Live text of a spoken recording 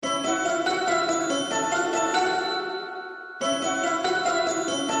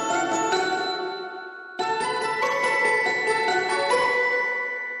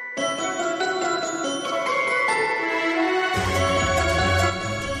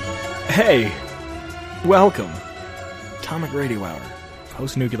Hey, welcome. Atomic Radio Hour,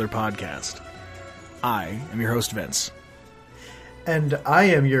 post-nuclear podcast. I am your host, Vince. And I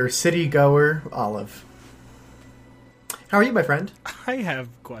am your city goer, Olive. How are you, my friend? I have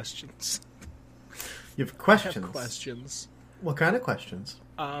questions. You have questions? I have questions. What kind of questions?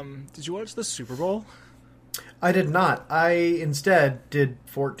 Did you watch the Super Bowl? I did not. I instead did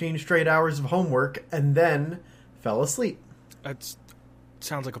 14 straight hours of homework and then fell asleep. That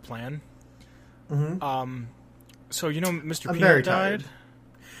sounds like a plan. Mm-hmm. So you know Mr. I'm Peanut very died? tired.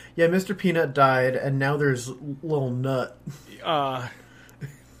 Yeah, Mr. Peanut died, and now there's Little Nut.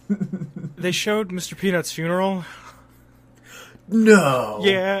 They showed Mr. Peanut's funeral. No!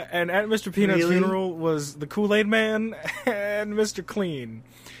 Yeah, and at Mr. Peanut's Really? funeral was the Kool-Aid Man and Mr. Clean.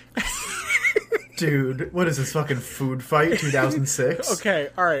 Dude, what is this, fucking Food Fight 2006? Okay,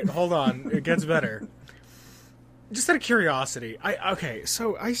 alright, hold on. It gets better. Just out of curiosity, I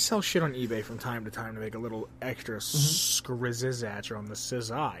sell shit on eBay from time to time to make a little extra scrizzizatch on the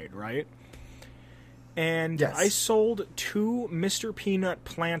side, right? And Yes. I sold 2 Mr. Peanut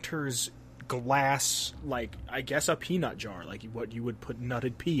Planters glass, like, I guess a peanut jar, like what you would put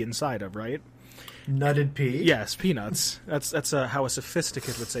nutted pea inside of, right? Nutted pea? Yes, peanuts. That's how a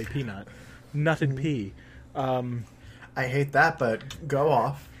sophisticate would say peanut. Nutted pea. I hate that, but go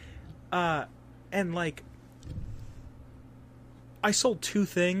off. And, like, I sold 2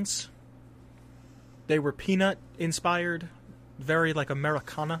 things. They were peanut-inspired, very, like,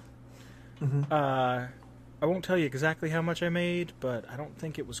 Americana. I won't tell you exactly how much I made, but I don't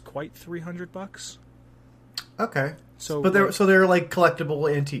think it was quite $300. Okay. So, But they're like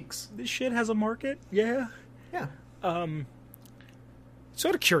collectible antiques. this shit has a market, yeah. Yeah. So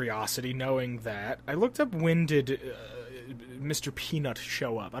out of curiosity, knowing that, I looked up when did Mr. Peanut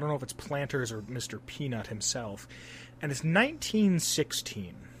show up. I don't know if it's Planters or Mr. Peanut himself. And it's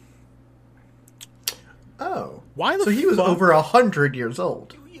 1916. Oh. Why the So he was fuck- over 100 years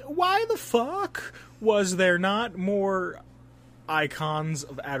old. Why the fuck was there not more icons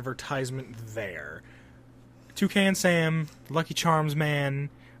of advertisement there? Toucan Sam, Lucky Charms Man,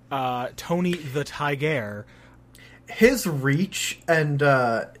 Tony the Tiger. His reach and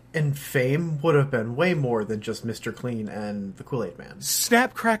fame would have been way more than just Mr. Clean and the Kool-Aid Man.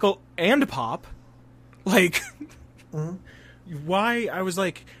 Snap, Crackle, and Pop. Like, why? I was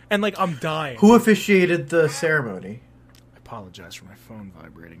like, and like, I'm dying. Who officiated the ceremony? I apologize for my phone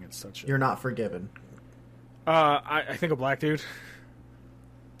vibrating. It's such a... You're not forgiven. I think a black dude.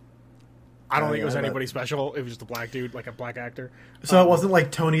 I don't think it was yeah, anybody special. It was just a black dude, like a black actor. So it wasn't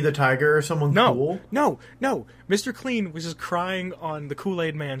like Tony the Tiger or someone cool? No. Mr. Clean was just crying on the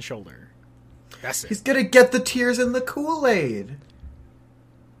Kool-Aid Man's shoulder. That's it. He's gonna get the tears in the Kool-Aid.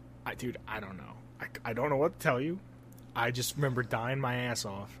 Dude, I don't know. I don't know what to tell you. I just remember laughing my ass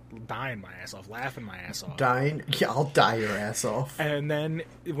off. Dying? Yeah, I'll die your ass off. And then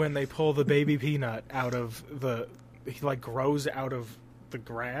when they pull the baby peanut out of he like grows out of the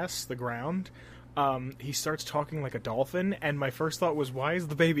grass, the ground, he starts talking like a dolphin, and my first thought was, why is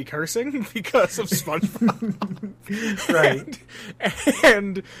the baby cursing? Because of SpongeBob. Right.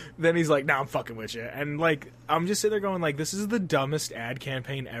 And then he's like, I'm fucking with you. And like, I'm just sitting there going like, this is the dumbest ad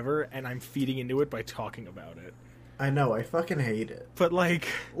campaign ever, and I'm feeding into it by talking about it. I know, I fucking hate it. But like,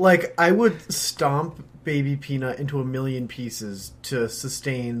 I would stomp Baby Peanut into a million pieces to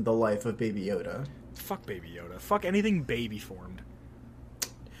sustain the life of Baby Yoda. fuck Baby Yoda. Fuck anything baby formed.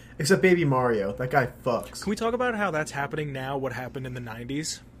 Except Baby Mario. That guy fucks. Can we talk about how that's happening now, what happened in the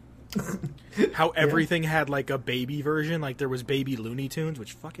 90s? How everything had, like, a baby version. Like, there was Baby Looney Tunes,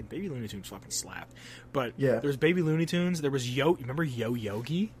 which fucking... Baby Looney Tunes fucking slapped. But yeah. There was Baby Looney Tunes. There was Remember Yo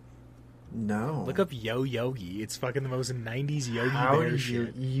Yogi? No. Look up Yo Yogi. It's fucking the most 90s Yogi How Bear do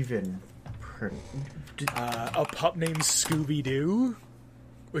shit. you even... A pup named Scooby-Doo,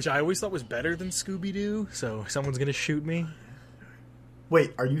 which I always thought was better than Scooby-Doo, so someone's gonna shoot me.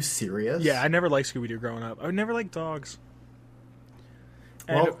 Wait, are you serious? Yeah, I never liked Scooby-Doo growing up. I never liked dogs.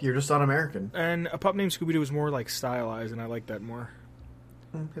 Well, you're just un-American. And a pup named Scooby-Doo was more, like, stylized, and I like that more.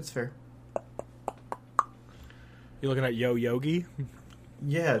 It's fair. You looking at Yo Yogi?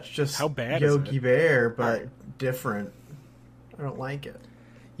 Yeah, it's just How bad is Yogi it? Bear, but different. I don't like it.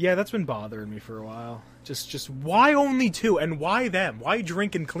 Yeah, that's been bothering me for a while. Just why only 2, and why them? Why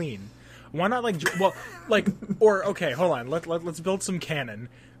drink and clean? Why not or okay, hold on. Let's build some canon.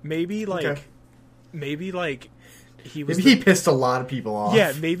 Maybe maybe he was he pissed a lot of people off.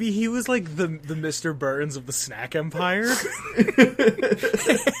 Yeah, maybe he was like the Mr. Burns of the snack empire.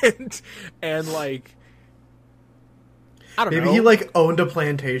 and like I don't know. Maybe he like owned a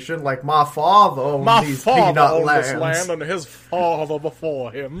plantation. Like my father owned My these father peanut owned lands, this land and his father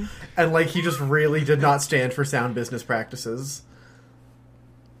before him. and like he just really did not stand for sound business practices.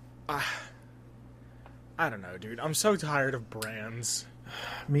 I don't know, dude. I'm so tired of brands.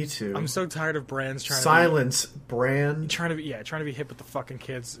 Me too. I'm so tired of brands trying Silence brand. trying to be hip with the fucking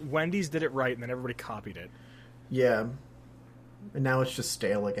kids. Wendy's did it right, and then everybody copied it. Yeah, and now it's just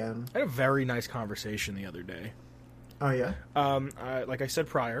stale again. I had a very nice conversation the other day. Oh yeah. Like I said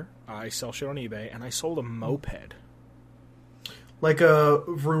prior, I sell shit on eBay, and I sold a moped. Like a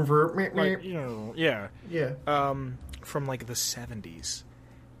vroom vroom. Like, you know, yeah. Yeah. From like the 70s.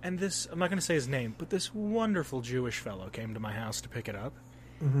 And this, I'm not going to say his name, but this wonderful Jewish fellow came to my house to pick it up.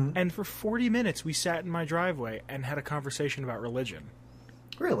 Mm-hmm. And for 40 minutes, we sat in my driveway and had a conversation about religion.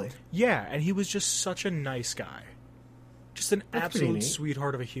 Really? Yeah, and he was just such a nice guy. Just an That's pretty absolute neat.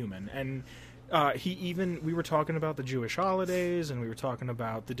 sweetheart of a human. And we were talking about the Jewish holidays, and we were talking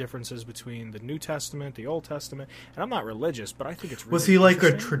about the differences between the New Testament, the Old Testament. And I'm not religious, but I think it's really Was he like a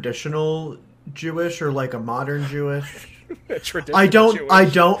interesting. traditional Jewish or like a modern Jewish? Traditional I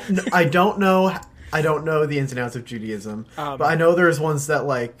don't know the ins and outs of Judaism, but I know there's ones that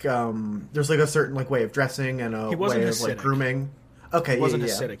like there's like a certain like way of dressing and a He wasn't way of Hasidic. like grooming. Okay, He wasn't yeah.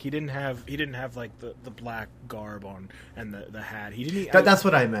 Hasidic. He didn't have like the black garb on and the hat. He didn't. That's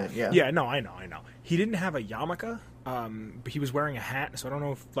what I meant. Yeah. Yeah, no, I know. He didn't have a yarmulke. But he was wearing a hat, so I don't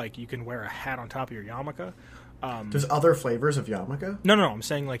know if like you can wear a hat on top of your yarmulke. There's other flavors of yarmulke. No, I'm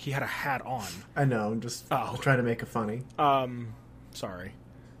saying like he had a hat on. I know. I'm just trying to make it funny. Sorry.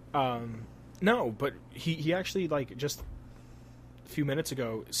 No, but he actually like just a few minutes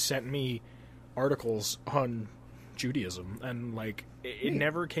ago sent me articles on Judaism, and like it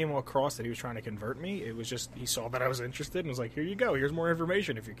never came across that he was trying to convert me. It was just he saw that I was interested and was like, "Here you go. Here's more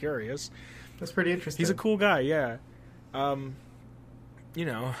information if you're curious." That's pretty interesting. He's a cool guy, yeah. You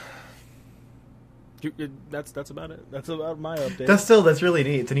know, that's about it. That's about my update. That's really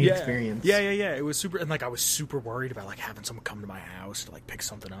neat. It's a neat experience. Yeah. It was super, and like I was super worried about like having someone come to my house to like pick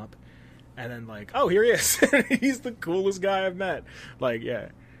something up, and then like, oh, here he is. He's the coolest guy I've met. Like, yeah,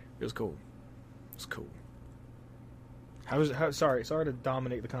 it was cool. It was cool. Sorry to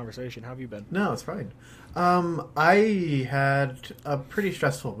dominate the conversation. How have you been? No, it's fine. I had a pretty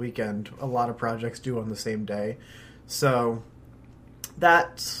stressful weekend. A lot of projects due on the same day. So,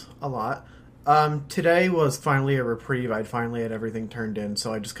 that's a lot. Today was finally a reprieve. I'd finally had everything turned in,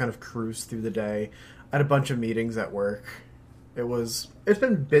 so I just kind of cruised through the day. I had a bunch of meetings at work. It's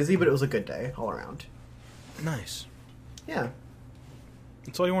been busy, but it was a good day all around. Nice. Yeah.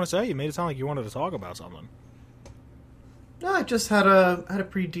 That's all you want to say? You made it sound like you wanted to talk about something. No, I just had a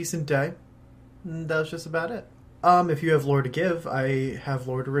pretty decent day. And that was just about it. If you have lore to give, I have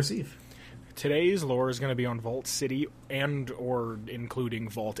lore to receive. Today's lore is going to be on Vault City and or including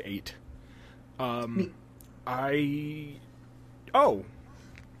Vault 8. Little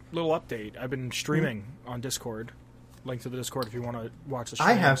update. I've been streaming on Discord. Link to the Discord if you want to watch the stream.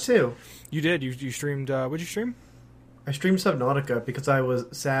 I have too. You did. You streamed. What'd you stream? I streamed Subnautica because I was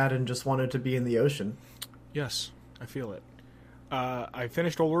sad and just wanted to be in the ocean. Yes, I feel it. I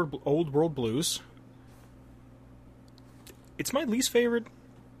finished Old World Blues. It's my least favorite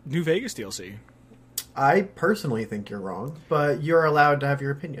New Vegas DLC. I personally think you're wrong, but you're allowed to have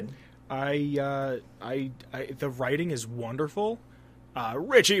your opinion. The writing is wonderful.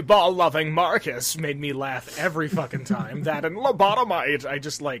 Richie ball loving Marcus made me laugh every fucking time. That and lobotomite. I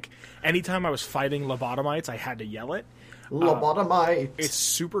just like anytime I was fighting lobotomites, I had to yell it. Lobotomite. It's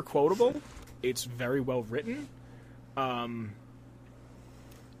super quotable. It's very well written.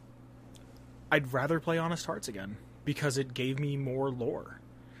 I'd rather play Honest Hearts again because it gave me more lore.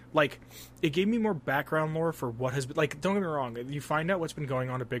 Like, it gave me more background lore for what has been... Like, don't get me wrong. You find out what's been going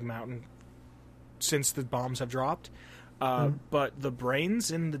on at Big Mountain since the bombs have dropped. But the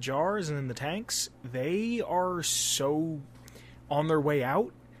brains in the jars and in the tanks, they are so on their way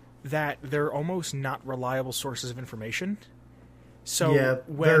out that they're almost not reliable sources of information. So yeah,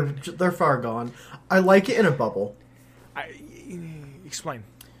 they're far gone. I like it in a bubble. Explain.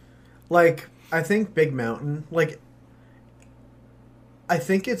 Like, I think Big Mountain, like... I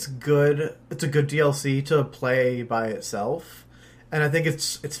think it's good. It's a good DLC to play by itself, and I think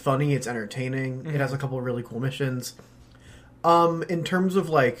it's funny. It's entertaining. Mm-hmm. It has a couple of really cool missions. In terms of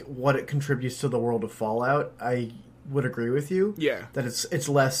like what it contributes to the world of Fallout, I would agree with you. Yeah, that it's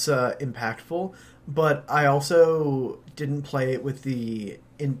less impactful. But I also didn't play it with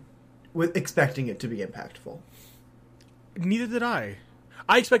with expecting it to be impactful. Neither did I.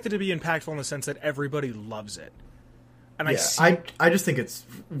 I expected it to be impactful in the sense that everybody loves it. And I just think it's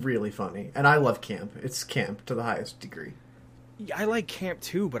really funny, and I love camp. It's camp to the highest degree. Yeah, I like camp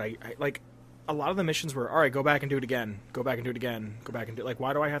too, but I like a lot of the missions were, all right, go back and do it again, go back and do it again, go back and do it. Like,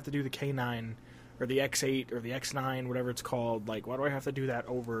 why do I have to do the K9 or the X8 or the X9, whatever it's called? Like, why do I have to do that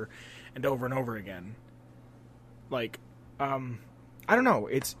over and over and over again? Like, I don't know.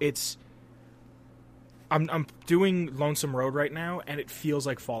 I'm doing Lonesome Road right now, and it feels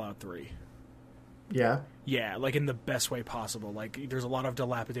like Fallout 3. Yeah. Yeah, like in the best way possible. Like, there's a lot of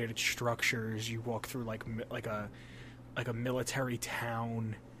dilapidated structures. You walk through like a military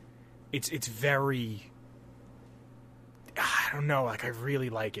town. It's very, I don't know. Like, I really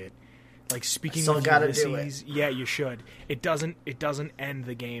like it. Like, speaking of Ulysses, yeah, you should. It doesn't end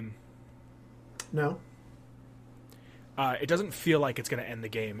the game. No. It doesn't feel like it's going to end the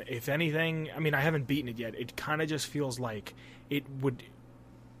game. If anything, I mean, I haven't beaten it yet. It kind of just feels like it would.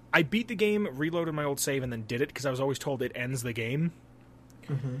 I beat the game, reloaded my old save, and then did it because I was always told it ends the game.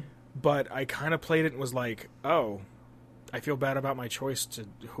 Mm-hmm. But I kind of played it and was like, oh, I feel bad about my choice to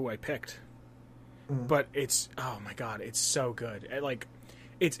who I picked. Mm. But it's, oh my god, it's so good.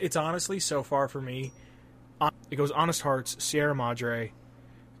 It's honestly, so far for me, it goes Honest Hearts, Sierra Madre,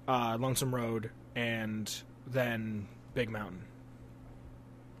 Lonesome Road, and then Big Mountain.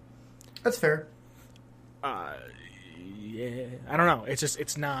 That's fair. Yeah, I don't know.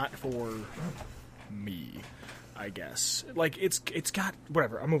 It's not for me, I guess. Like, it's got,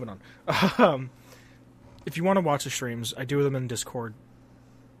 whatever, I'm moving on. If you want to watch the streams, I do them in Discord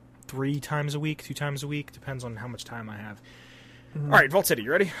 3 times a week, 2 times a week, depends on how much time I have. Mm-hmm. All right, Vault City,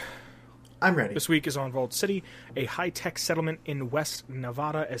 you ready? I'm ready. This week is on Vault City, a high-tech settlement in West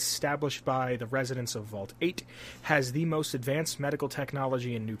Nevada established by the residents of Vault 8, has the most advanced medical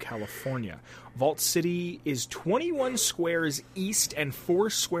technology in New California. Vault City is 21 squares east and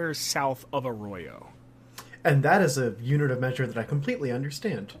 4 squares south of Arroyo. And that is a unit of measure that I completely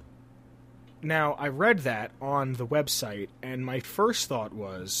understand. Now, I read that on the website, and my first thought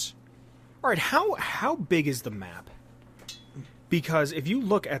was, all right, how big is the map? Because if you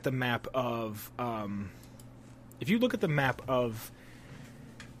look at the map of,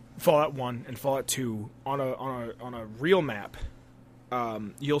 Fallout 1 and Fallout 2 on a real map,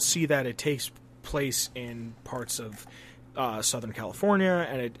 you'll see that it takes place in parts of Southern California,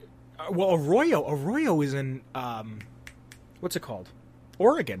 and Arroyo is in what's it called?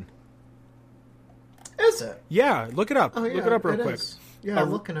 Oregon. Is it? Yeah, look it up. Oh, yeah, look it up real quick. Is. Yeah, I'm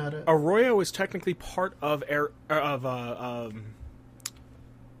looking at it. Arroyo is technically part of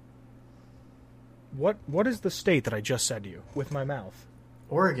what is the state that I just said to you with my mouth?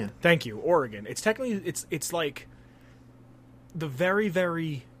 Oregon. Thank you, Oregon. It's technically it's like the very,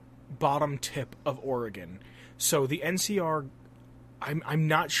 very bottom tip of Oregon. So the NCR, I'm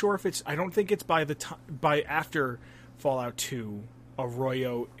not sure if it's, I don't think it's by after Fallout 2,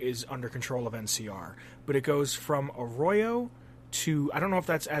 Arroyo is under control of NCR, but it goes from Arroyo to, I don't know if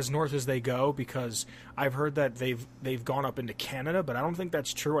that's as north as they go, because I've heard that they've gone up into Canada, but I don't think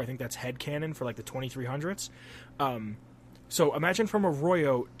that's true. I think that's headcanon for like the 2300s. So imagine from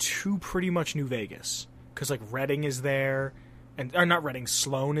Arroyo to pretty much New Vegas, because like Redding is there, and or not Redding,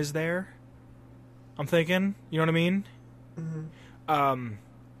 Sloan is there. I'm thinking, you know what I mean? Mm-hmm.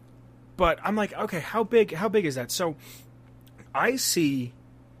 But I'm like, okay, how big is that? So I see.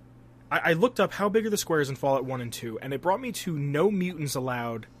 I looked up how big are the squares in Fallout 1 and 2, and it brought me to No Mutants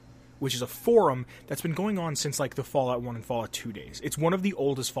Allowed, which is a forum that's been going on since like the Fallout 1 and Fallout 2 days. It's one of the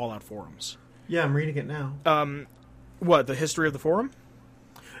oldest Fallout forums. Yeah, I'm reading it now. What, the history of the forum?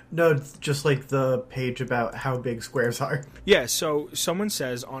 No, it's just like the page about how big squares are. Yeah, so someone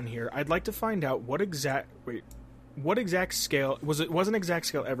says on here, I'd like to find out what exact scale was an exact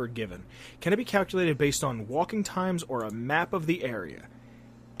scale ever given? Can it be calculated based on walking times or a map of the area?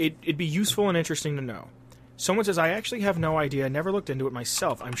 It'd be useful and interesting to know. Someone says, I actually have no idea, never looked into it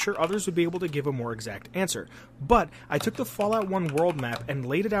myself. I'm sure others would be able to give a more exact answer. But I took the Fallout 1 world map and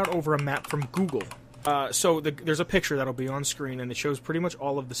laid it out over a map from Google. So there's a picture that'll be on screen, and it shows pretty much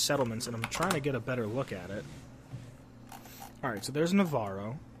all of the settlements, and I'm trying to get a better look at it. Alright, so there's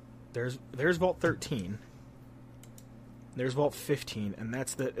Navarro. There's Vault 13. There's Vault 15, and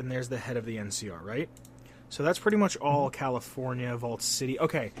there's the head of the NCR, right? So that's pretty much all California, Vault City.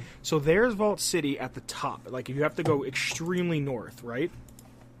 Okay, so there's Vault City at the top. Like, you have to go extremely north, right?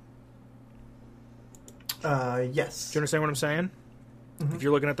 Yes. Do you understand what I'm saying? Mm-hmm. If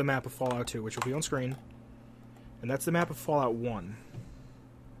you're looking at the map of Fallout 2, which will be on screen. And that's the map of Fallout 1.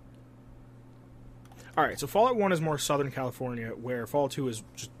 Alright, so Fallout 1 is more Southern California, where Fallout 2 is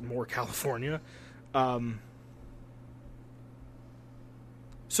just more California.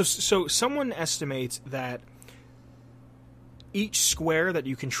 So someone estimates that each square that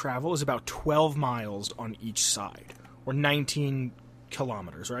you can travel is about 12 miles on each side, or 19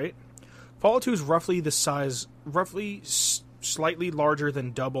 kilometers, right? Fallout 2 is roughly the size, slightly larger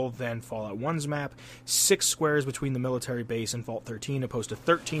than double than Fallout 1's map, 6 squares between the military base and Vault 13, opposed to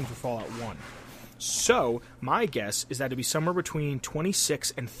 13 for Fallout 1. So, my guess is that it'd be somewhere between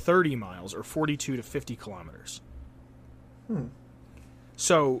 26 and 30 miles, or 42 to 50 kilometers.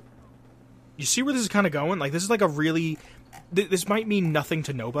 So, you see where this is kind of going? Like, this is like a really... This might mean nothing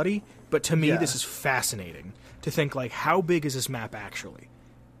to nobody, but to me, this is fascinating to think, like, how big is this map actually?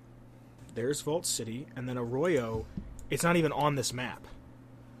 There's Vault City, and then Arroyo, it's not even on this map.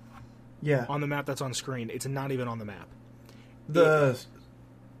 Yeah. On the map that's on screen, it's not even on the map. The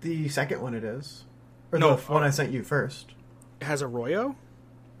second one it is. Or No, the one I sent you first. It has Arroyo?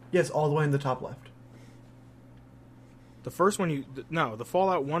 Yes, all the way in the top left. The first one no, the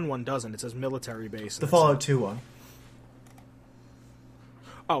Fallout 1 doesn't. It says military base. The Fallout 2 one.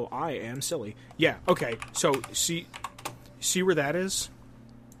 Oh, I am silly. Yeah, okay. So, see where that is?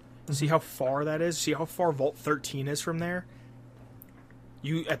 Mm-hmm. See how far that is? See how far Vault 13 is from there?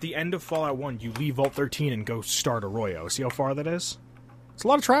 At the end of Fallout 1, you leave Vault 13 and go start Arroyo. See how far that is? It's a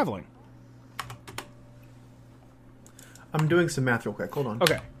lot of traveling. I'm doing some math real quick. Hold on.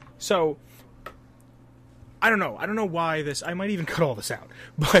 Okay, so... I don't know. I don't know why this... I might even cut all this out.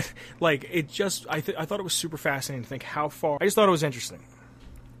 But, like, it just... I thought it was super fascinating to think how far... I just thought it was interesting.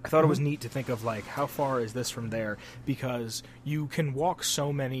 I thought it was neat to think of, like, how far is this from there? Because you can walk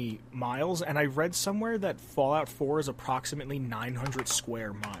so many miles, and I read somewhere that Fallout 4 is approximately 900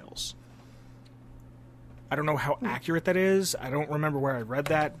 square miles. I don't know how accurate that is. I don't remember where I read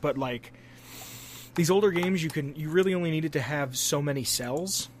that, but, like, these older games, you really only needed to have so many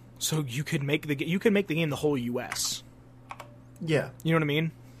cells, so you could make the game the whole U.S. Yeah. You know what I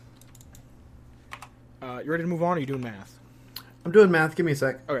mean? You ready to move on, or are you doing math? I'm doing math. Give me a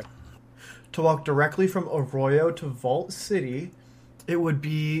sec. Okay. To walk directly from Arroyo to Vault City, it would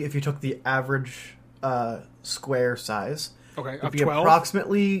be, if you took the average square size, Okay, it'd of be 12?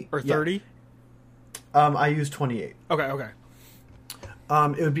 approximately... Or 30? I use 28. Okay.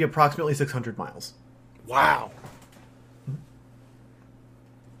 It would be approximately 600 miles. Wow.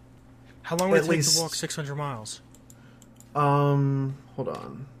 How long would it At take least- to walk 600 miles? Hold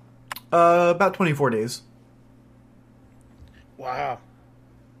on. About 24 days. Wow.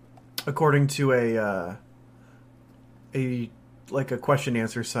 According to a question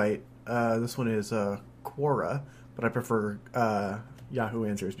answer site. This one is Quora, but I prefer Yahoo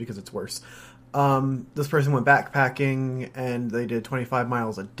Answers because it's worse. This person went backpacking and they did 25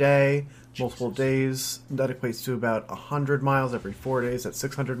 miles a day, multiple days. That equates to about 100 miles every 4 days. That's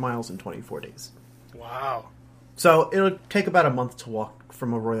 600 miles in 24 days. Wow. So it'll take about a month to walk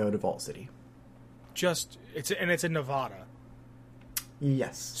from Arroyo to Vault City. It's in Nevada.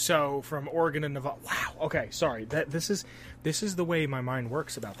 Yes. So from Oregon to Nevada. Wow. Okay, sorry. This is the way my mind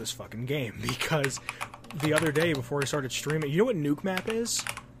works about this fucking game, because the other day before I started streaming, you know what Nuke Map is?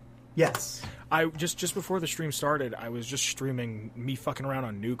 Yes. I just before the stream started, I was just streaming me fucking around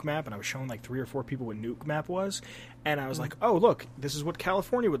on Nuke Map, and I was showing like 3 or 4 people what Nuke Map was, and I was like, "Oh, look, this is what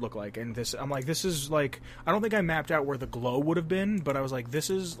California would look like." And this like I don't think I mapped out where the glow would have been, but I was like, let's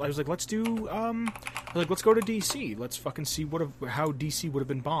do let's go to DC. Let's fucking see how DC would have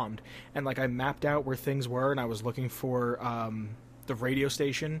been bombed. And like I mapped out where things were, and I was looking for the radio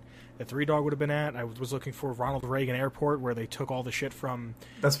station that Three Dog would have been at. I was looking for Ronald Reagan Airport, where they took all the shit from.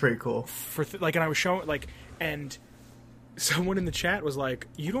 That's pretty cool. And I was showing and someone in the chat was like,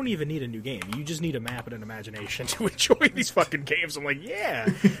 "You don't even need a new game. You just need a map and an imagination to enjoy these fucking games." I'm like,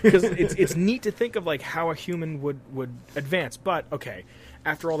 "Yeah," because it's neat to think of like how a human would advance. But okay,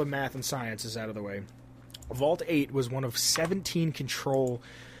 after all the math and science is out of the way, Vault 8 was one of 17 control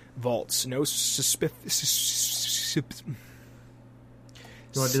vaults. No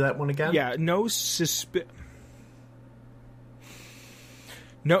You want to do that one again? Yeah, no,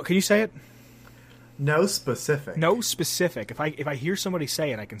 can you say it? No specific. No specific. If I hear somebody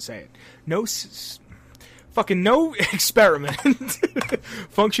say it, I can say it. No no experiment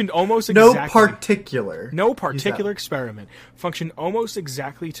functioned almost exactly. No particular experiment functioned almost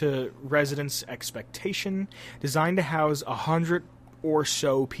exactly to residents' expectation, designed to house 100 or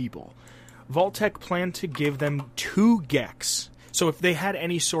so people. Vault-Tec planned to give them 2 GECs. So if they had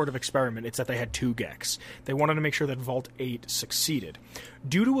any sort of experiment, it's that they had 2 GECs. They wanted to make sure that Vault 8 succeeded.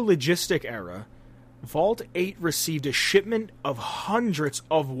 Due to a logistic error, Vault 8 received a shipment of hundreds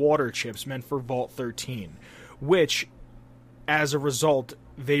of water chips meant for Vault 13, which, as a result,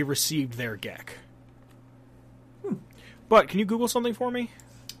 they received their GEC. But, can you Google something for me?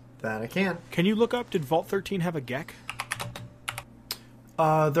 That I can. Can you look up, did Vault 13 have a GEC?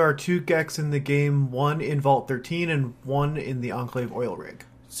 There are 2 Geks in the game, one in Vault 13 and one in the Enclave oil rig.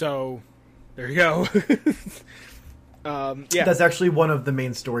 So, there you go. Yeah. That's actually one of the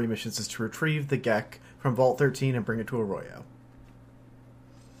main story missions, is to retrieve the Gek from Vault 13 and bring it to Arroyo.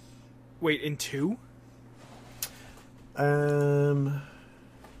 Wait, in 2? Because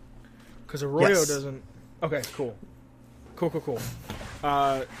Arroyo yes. doesn't... Okay, cool. Cool.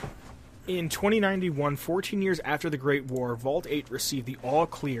 In 2091, 14 years after the Great War, Vault 8 received the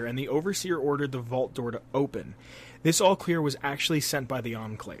all-clear, and the Overseer ordered the vault door to open. This all-clear was actually sent by the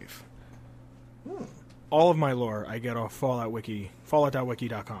Enclave. All of my lore I get off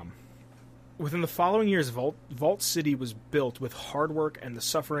Fallout.wiki.com. Within the following years, Vault City was built with hard work and the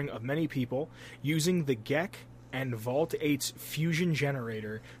suffering of many people, using the Gek and Vault 8's fusion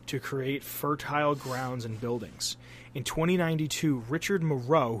generator to create fertile grounds and buildings. In 2092, Richard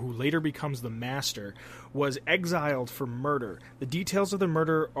Moreau, who later becomes the Master, was exiled for murder. The details of the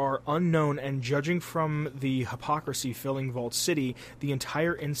murder are unknown, and judging from the hypocrisy filling Vault City, the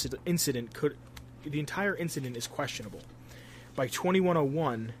entire incident is questionable. By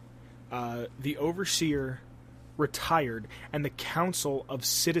 2101, the Overseer retired, and the Council of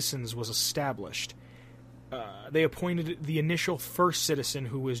Citizens was established. They appointed the initial first citizen,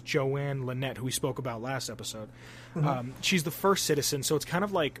 who was Joanne Lynette, who we spoke about last episode. She's the first citizen, so it's kind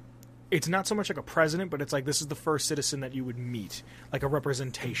of like, it's not so much like a president, but it's like this is the first citizen that you would meet, like a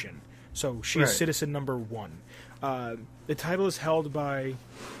representation. So she's citizen number 1. The title is held by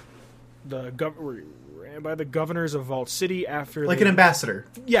the governors of Vault City after... Like an ambassador.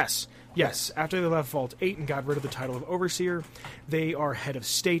 Yes. After they left Vault 8 and got rid of the title of Overseer, they are head of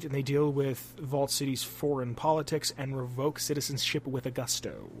state, and they deal with Vault City's foreign politics and revoke citizenship with a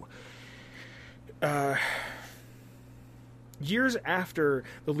gusto. Years after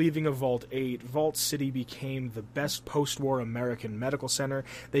the leaving of Vault 8, Vault City became the best post-war American medical center.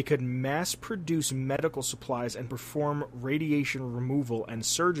 They could mass-produce medical supplies and perform radiation removal and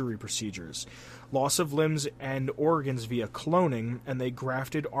surgery procedures, loss of limbs and organs via cloning, and they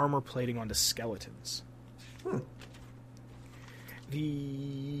grafted armor plating onto skeletons.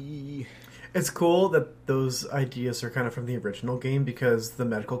 It's cool that those ideas are kind of from the original game, because the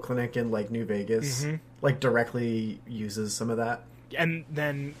medical clinic in like New Vegas like directly uses some of that. And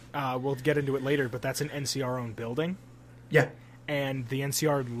then we'll get into it later, but that's an NCR-owned building. Yeah. And the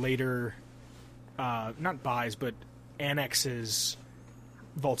NCR later not buys, but annexes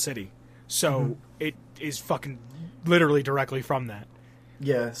Vault City. So it is fucking literally directly from that.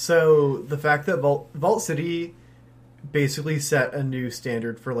 Yeah, so the fact that Vault City basically set a new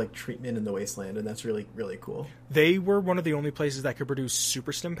standard for like treatment in the wasteland, and that's really, really cool. They were one of the only places that could produce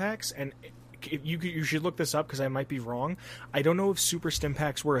super stim packs, and you should look this up because I might be wrong. I don't know if super stim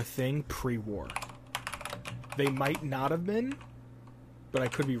packs were a thing pre-war. They might not have been, but I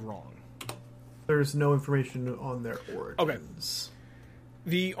could be wrong. There's no information on their origins. Okay.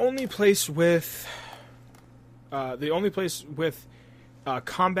 The only place with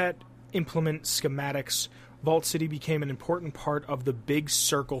combat implement schematics, Vault City became an important part of the Big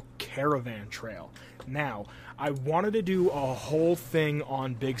Circle Caravan Trail. Now, I wanted to do a whole thing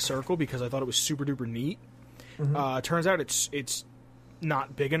on Big Circle because I thought it was super duper neat. Turns out it's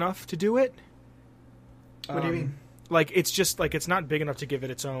not big enough to do it. What do you mean? Like, it's just like it's not big enough to give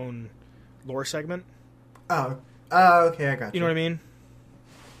it its own lore segment. Oh, okay, I got you. You know what I mean?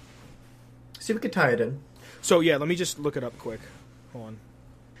 See if we could tie it in. So yeah, let me just look it up quick. Hold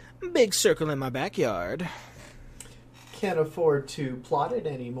on. Big Circle in my backyard. Can't afford to plot it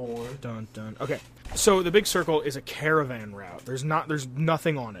anymore. Dun dun. Okay, so the Big Circle is a caravan route. There's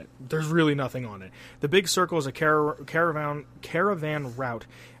nothing on it. There's really nothing on it. The Big Circle is a caravan route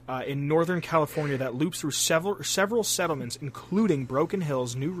in Northern California that loops through several settlements, including Broken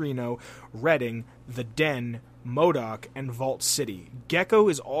Hills, New Reno, Redding, The Den, Modoc, and Vault City. Gecko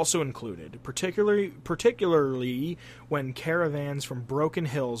is also included, particularly when caravans from Broken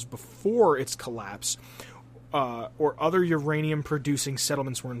Hills before its collapse or other uranium-producing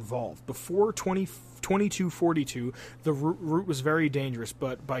settlements were involved. Before 2242, the route was very dangerous,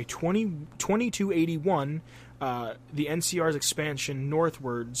 but by 2281, the NCR's expansion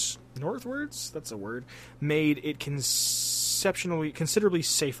northwards, that's a word, made it considerably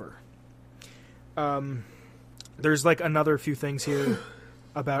safer. There's like another few things here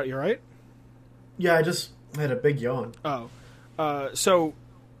about... You all right? Yeah, I just had a big yawn. Oh. So,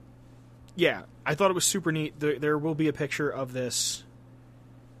 yeah, I thought it was super neat. There will be a picture of this.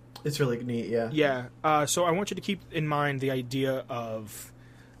 It's really neat, yeah. Yeah. So I want you to keep in mind the idea of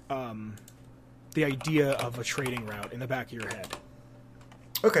a trading route in the back of your head.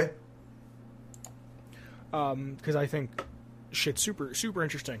 Okay. Because I think shit, super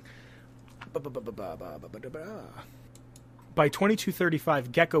interesting. By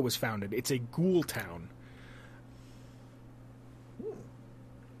 2235, Gecko was founded. It's a ghoul town.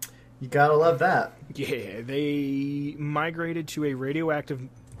 You gotta love that. Yeah, they migrated to a radioactive...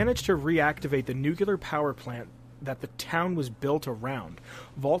 managed to reactivate the nuclear power plant that the town was built around.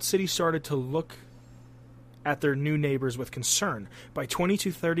 Vault City started to look at their new neighbors with concern. By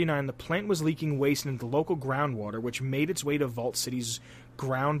 2239, the plant was leaking waste into local groundwater, which made its way to Vault City's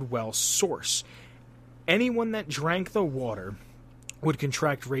ground well source. Anyone that drank the water would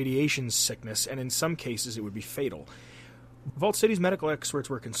contract radiation sickness, and in some cases it would be fatal. Vault City's medical experts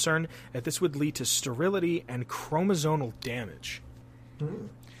were concerned that this would lead to sterility and chromosomal damage.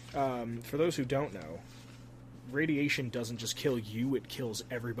 For those who don't know, radiation doesn't just kill you, it kills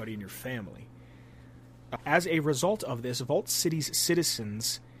everybody in your family. As a result of this, Vault City's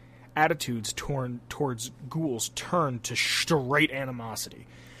citizens' attitudes towards ghouls turned to straight animosity.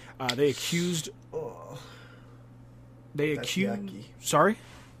 They accused... That's yucky. Sorry?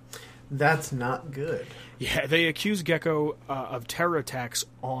 That's not good. Yeah, they accused Gecko of terror attacks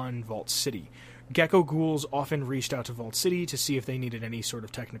on Vault City. Gecko ghouls often reached out to Vault City to see if they needed any sort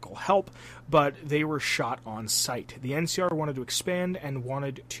of technical help, but they were shot on sight. The NCR wanted to expand and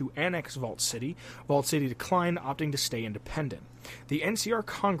wanted to annex Vault City. Vault City declined, opting to stay independent. The NCR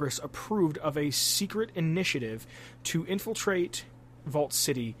Congress approved of a secret initiative to infiltrate Vault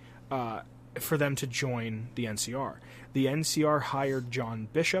City for them to join the NCR. The NCR hired John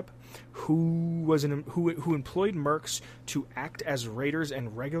Bishop, who employed mercs to act as raiders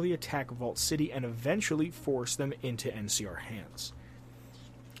and regularly attack Vault City and eventually force them into NCR hands.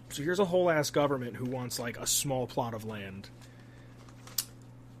 So here's a whole ass government who wants like a small plot of land.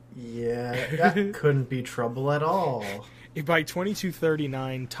 Yeah, that couldn't be trouble at all. By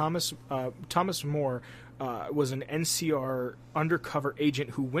 2239, Thomas More was an NCR undercover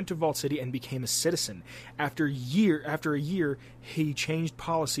agent who went to Vault City and became a citizen. After a year, he changed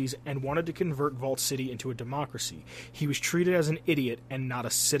policies and wanted to convert Vault City into a democracy. He was treated as an idiot and not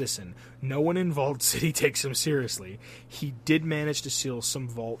a citizen. No one in Vault City takes him seriously. He did manage to steal some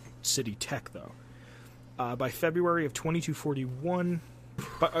Vault City tech, though. By February 2241,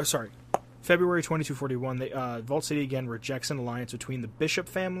 Vault City again rejects an alliance between the Bishop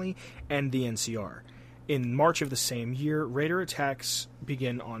family and the NCR. In March of the same year, raider attacks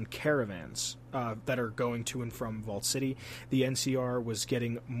begin on caravans that are going to and from Vault City. The NCR was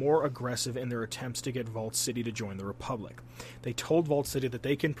getting more aggressive in their attempts to get Vault City to join the Republic. They told Vault City that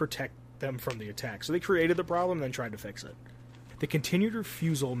they can protect them from the attack, so they created the problem and then tried to fix it. The continued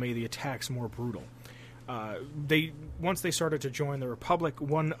refusal made the attacks more brutal. Once they started to join the Republic,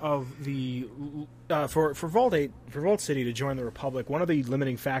 one of the for Vault City to join the Republic, one of the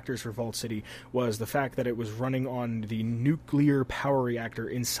limiting factors for Vault City was the fact that it was running on the nuclear power reactor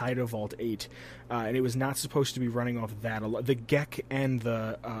inside of Vault 8, and it was not supposed to be running off that, the GEC and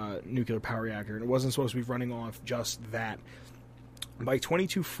the nuclear power reactor, and it wasn't supposed to be running off just that. By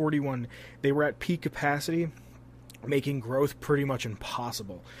 2241, they were at peak capacity, making growth pretty much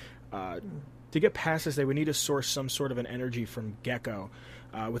impossible. To get past this, they would need to source some sort of an energy from Gecko.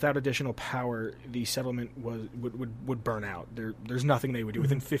 Without additional power, the settlement would burn out. There's nothing they would do.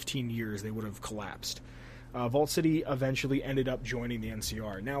 Within 15 years, they would have collapsed. Vault City eventually ended up joining the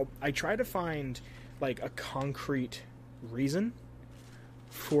NCR. Now, I try to find like a concrete reason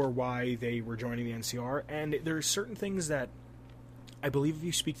for why they were joining the NCR, and there's certain things that I believe if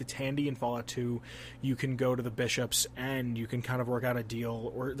you speak to Tandy in Fallout 2, you can go to the bishops and you can kind of work out a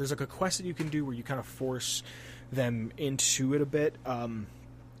deal, or there's like a quest that you can do where you kind of force them into it a bit.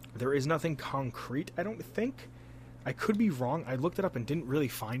 There is nothing concrete, I don't think. I could be wrong. I looked it up and didn't really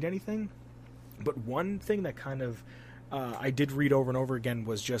find anything. But one thing that kind of I did read over and over again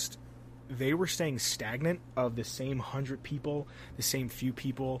was just they were staying stagnant of the same 100 people, the same few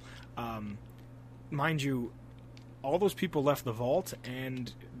people. Mind you, all those people left the vault,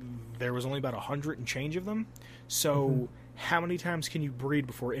 and there was only about 100 and change of them. So how many times can you breed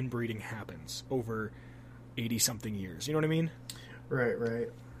before inbreeding happens over 80-something years? You know what I mean? Right.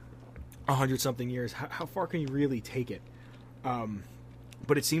 100-something years. How far can you really take it?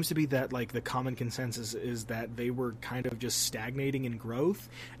 But it seems to be that like the common consensus is that they were kind of just stagnating in growth,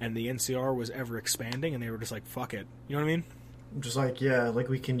 and the NCR was ever expanding, and they were just like, fuck it. You know what I mean? Just like, yeah, like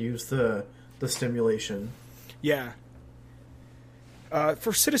we can use the stimulation. Yeah.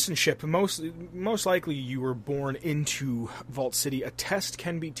 For citizenship, most likely you were born into Vault City. A test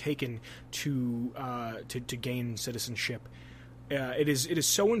can be taken to gain citizenship. It is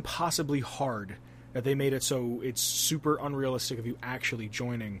so impossibly hard that they made it so it's super unrealistic of you actually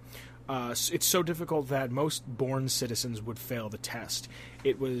joining. It's so difficult that most born citizens would fail the test.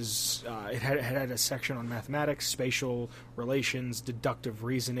 It was it had a section on mathematics, spatial relations, deductive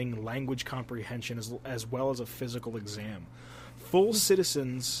reasoning, language comprehension, as well as a physical exam. Full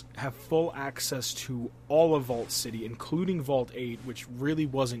citizens have full access to all of Vault City, including Vault 8, which really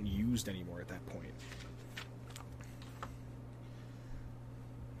wasn't used anymore at that point.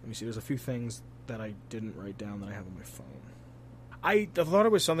 Let me see, there's a few things that I didn't write down that I have on my phone. I thought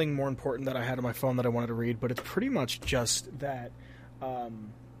it was something more important that I had on my phone that I wanted to read, but it's pretty much just that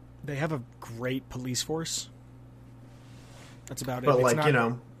they have a great police force. That's about it. But, It's like,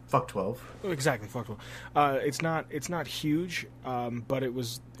 not, fuck 12. exactly, fuck 12. It's not huge, but it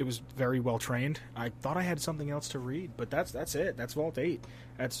was very well trained. I thought I had something else to read, but that's it. That's Vault 8.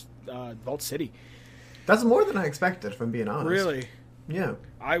 That's Vault City. That's more than I expected, if I'm being honest. Really? Yeah.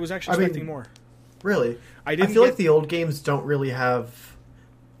 I was actually expecting more. Really? I feel like the old games don't really have,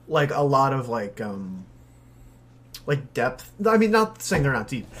 like, a lot of, like depth. I mean, not saying they're not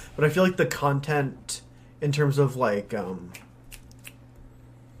deep, but I feel like the content in terms of, like,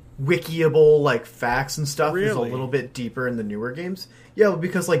 wikiable, like, facts and stuff is a little bit deeper in the newer games. Yeah,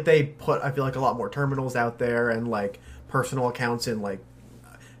 because, like, they put, I feel like, a lot more terminals out there and, like, personal accounts in, like,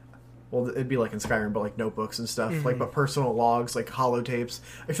 well, it'd be like in Skyrim, but like notebooks and stuff, like, but personal logs, like holotapes.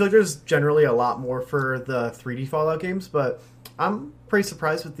 I feel like there's generally a lot more for the 3D Fallout games, but I'm pretty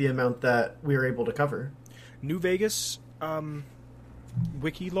surprised with the amount that we were able to cover. New Vegas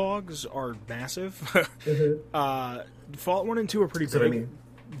wiki logs are massive. Fallout 1 and 2 are pretty big. What I mean.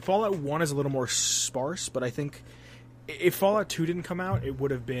 Fallout 1 is a little more sparse, but I think if Fallout 2 didn't come out, it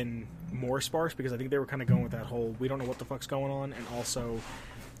would have been more sparse, because I think they were kind of going with that whole, we don't know what the fuck's going on, and also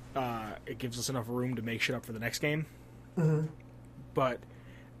it gives us enough room to make shit up for the next game. Mm-hmm. But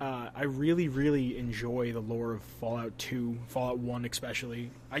I really, really enjoy the lore of Fallout 2, Fallout 1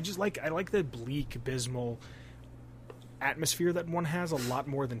 especially. I like the bleak, abysmal atmosphere that 1 has a lot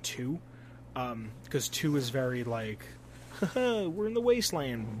more than 2. Because 2 is very like, we're in the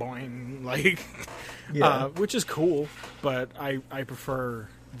wasteland, boing, like, which is cool. But I prefer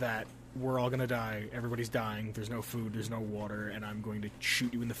that we're all gonna die, everybody's dying, there's no food, there's no water, and I'm going to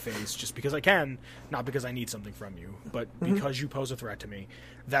shoot you in the face just because I can, not because I need something from you, but because you pose a threat to me.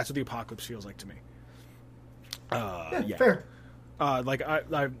 That's what the apocalypse feels like to me. Yeah. Fair. Like,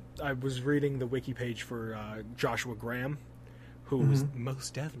 I was reading the wiki page for Joshua Graham, who is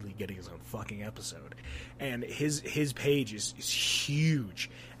most definitely getting his own fucking episode. And his page is huge.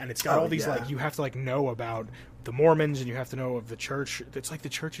 And it's got all these, like, you have to, like, know about the Mormons, and you have to know of the church. It's like the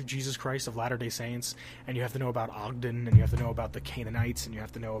Church of Jesus Christ of Latter-day Saints, and you have to know about Ogden, and you have to know about the Canaanites, and you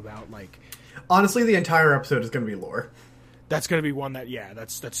have to know about, like... Honestly, the entire episode is going to be lore. That's going to be one that,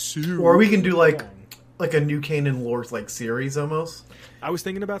 that's super... Or we can do, like... long. Like a New Canaan lore, like, series, almost. I was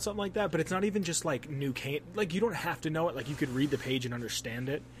thinking about something like that, but it's not even just, like, New Canaan. Like, you don't have to know it. Like, you could read the page and understand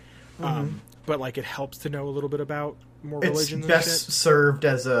it. But, like, it helps to know a little bit about more religions and shit. It's best served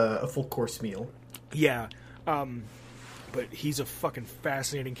as a full-course meal. Yeah. But he's a fucking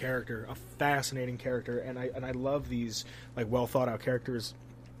fascinating character. And I love these, like, well-thought-out characters.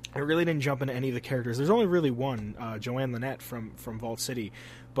 I really didn't jump into any of the characters. There's only really one, Joanne Lynette from Vault City.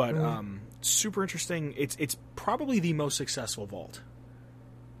 But super interesting. It's probably the most successful Vault.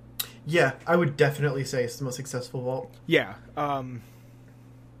 Yeah, I would definitely say it's the most successful Vault. Yeah.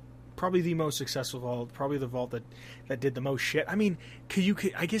 Probably the most successful Vault. Probably the Vault that did the most shit. I mean,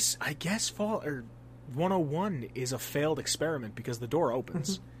 I guess Vault or 101 is a failed experiment because the door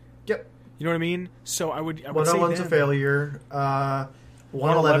opens. Yep. You know what I mean? So I would say 101's a failure.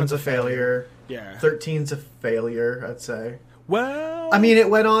 111's a failure. Yeah. 13's a failure, I'd say. Well, I mean, it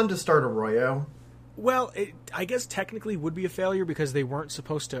went on to start Arroyo. Well, I guess technically would be a failure because they weren't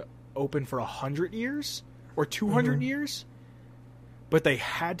supposed to open for 100 years or 200 years, but they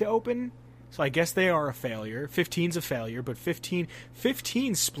had to open. So I guess they are a failure. 15's a failure, but 15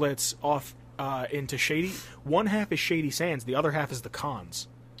 splits off into Shady. One half is Shady Sands, the other half is the Cons.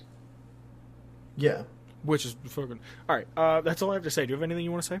 Yeah. Which is fucking... Alright, that's all I have to say. Do you have anything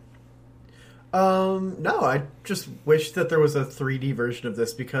you want to say? No, I just wish that there was a 3D version of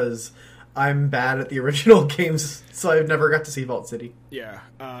this because I'm bad at the original games, so I've never got to see Vault City. Yeah,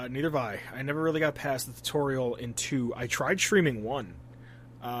 neither have I. I never really got past the tutorial in 2. I tried streaming 1.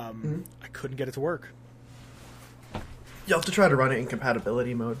 I couldn't get it to work. You'll have to try to run it in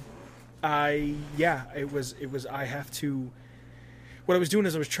compatibility mode. It was I have to... What I was doing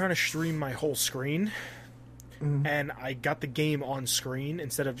is I was trying to stream my whole screen, and I got the game on screen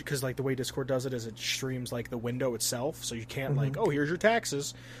instead of... Because, like, the way Discord does it is it streams, like, the window itself, so you can't, like, oh, here's your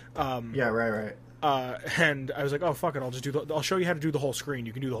taxes. Yeah, right. And I was like, oh fuck it, I'll show you how to do the whole screen.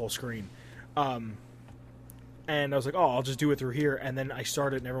 You can do the whole screen. And I was like, oh, I'll just do it through here. And then I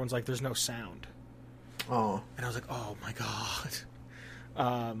started, and everyone's like, there's no sound. Oh. And I was like, oh my god.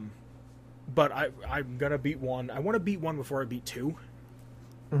 But I'm gonna beat 1. I want to beat 1 before I beat 2.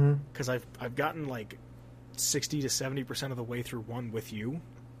 Because I've gotten like 60 to 70% of the way through 1 with you.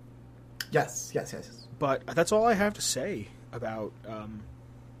 Yes. But that's all I have to say about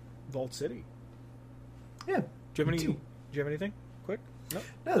Vault City. Yeah. Do you have anything quick?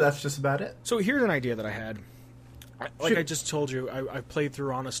 No, that's just about it. So here's an idea that I had. I just told you, I played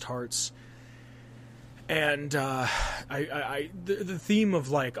through Honest Hearts, and the theme of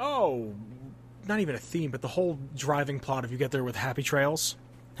like, oh, not even a theme, but the whole driving plot of you get there with Happy Trails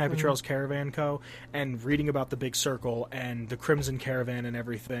Caravan Co., and reading about the Big Circle and the Crimson Caravan and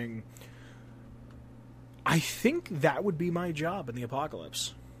everything. I think that would be my job in the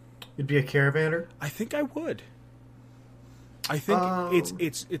apocalypse. You'd be a caravaner? I think I would. I think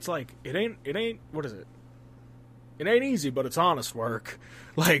it's like it ain't what is it? It ain't easy, but it's honest work.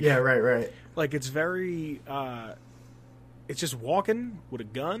 Like yeah, right. Like it's very it's just walking with a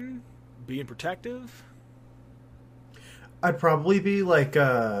gun, being protective. I'd probably be like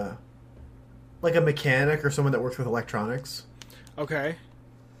a mechanic or someone that works with electronics. Okay.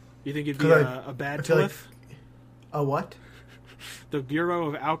 You think you'd be a bad cliff? Like, a what? The Bureau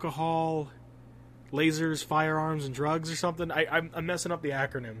of Alcohol, Lasers, Firearms, and Drugs or something? I'm messing up the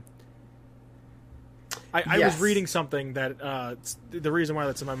acronym. I was reading something that the reason why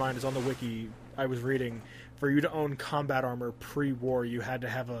that's in my mind is on the wiki. I was reading, for you to own combat armor pre-war, you had to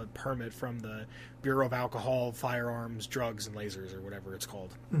have a permit from the Bureau of Alcohol, Firearms, Drugs, and Lasers, or whatever it's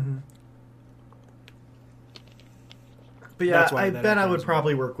called. Mm-hmm. But yeah, I bet I would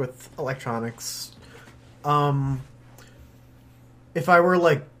probably work with electronics. If I were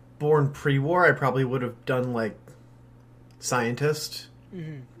like born pre-war, I probably would have done like scientist.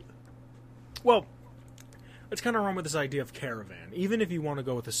 Mm-hmm. Well, let's kind of run with this idea of caravan. Even if you want to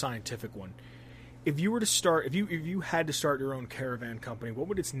go with the scientific one, if you were to start, if you had to start your own caravan company, what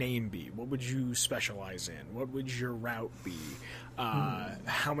would its name be? What would you specialize in? What would your route be?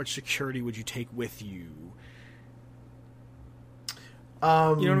 How much security would you take with you? You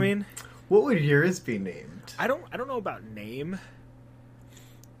know what I mean? What would yours be named? I don't know about name,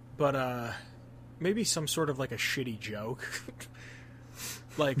 but maybe some sort of like a shitty joke.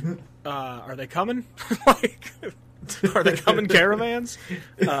 Like, are they coming? Like, are they coming caravans?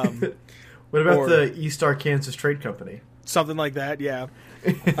 What about the East Arkansas Trade Company? Something like that, yeah.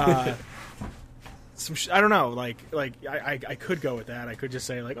 I don't know. Like I could go with that. I could just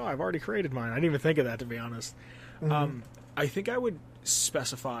say like, oh, I've already created mine. I didn't even think of that, to be honest. Mm-hmm. I think I would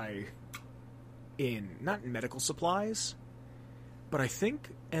specify in not medical supplies, but I think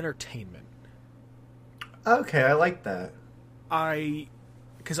entertainment. Okay, I like that.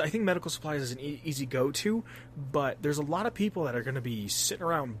 Because I think medical supplies is an easy go-to, but there's a lot of people that are going to be sitting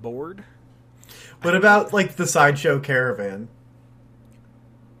around bored. What about, like, the Sideshow Caravan?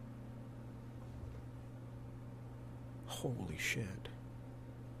 Holy shit.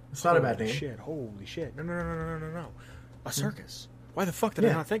 It's not a bad name. Holy shit. No. A circus. Why the fuck did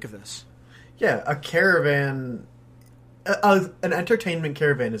I not think of this? Yeah, a caravan... an entertainment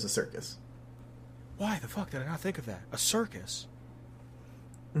caravan is a circus. Why the fuck did I not think of that? A circus?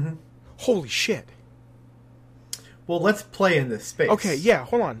 Mm-hmm. Holy shit. Well, let's play in this space. Okay, yeah,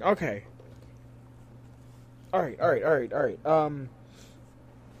 hold on. Okay. Alright.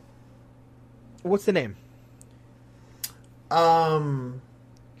 What's the name? Hold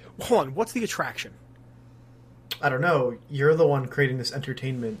on, what's the attraction? I don't know. You're the one creating this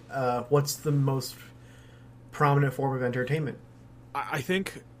entertainment. What's the most prominent form of entertainment? I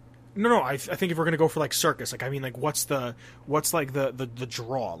think... No. I think if we're gonna go for like circus, like I mean, like what's like the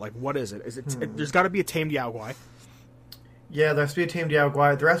draw? Like what is it? Is it? There's got to be a tamed Yao Guai. Yeah, there has to be a tamed Yao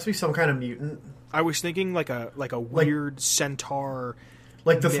Guai. There has to be some kind of mutant. I was thinking like a weird centaur,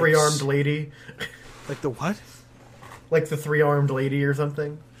 like the three-armed lady. Like the what? Like the three-armed lady or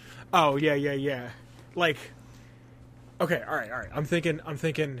something. Oh yeah. Like, okay, all right. I'm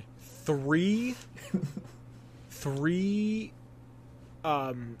thinking three.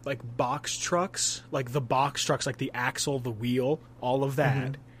 Like box trucks, like the box trucks, like the axle, the wheel, all of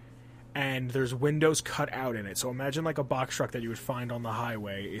that. Mm-hmm. And there's windows cut out in it. So imagine like a box truck that you would find on the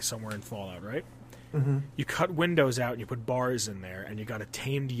highway somewhere in Fallout, right? Mm-hmm. You cut windows out and you put bars in there, and you got a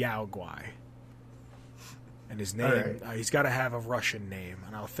tamed Yao Guai. And his name, he's got to have a Russian name,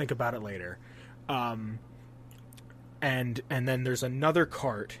 and I'll think about it later. And then there's another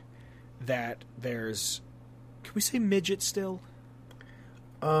cart that there's... Can we say midget still?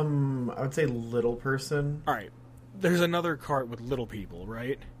 I would say little person. All right. There's another cart with little people,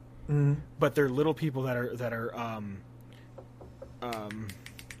 right? But they're little people that are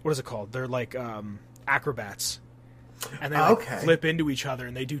what is it called? They're like acrobats. And they flip into each other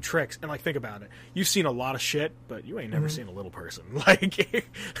and they do tricks. And like, think about it. You've seen a lot of shit, but you ain't never seen a little person. Like,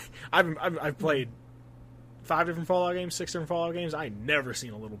 I've played 5 different Fallout games, 6 different Fallout games. I ain't never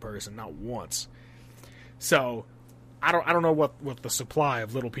seen a little person, not once. So, I don't know what the supply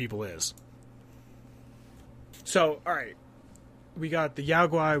of little people is. So, all right, we got the Yao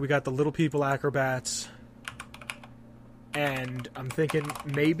Guai, we got the little people acrobats. And I'm thinking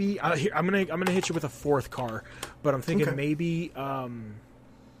maybe I'm gonna hit you with a 4th car, but I'm thinking maybe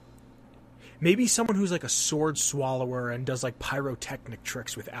someone who's like a sword swallower and does like pyrotechnic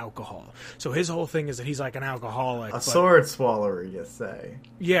tricks with alcohol. So his whole thing is that he's like an alcoholic. Sword swallower, you say?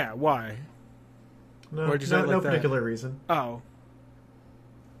 Yeah. Why? No particular reason. Oh.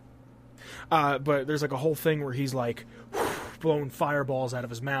 But there's like a whole thing where he's like blowing fireballs out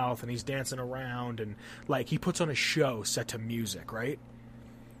of his mouth and he's dancing around and like he puts on a show set to music, right?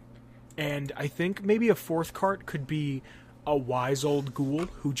 And I think maybe a 4th cart could be a wise old ghoul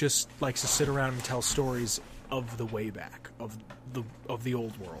who just likes to sit around and tell stories of the way back of the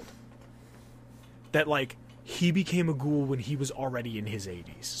old world. That like he became a ghoul when he was already in his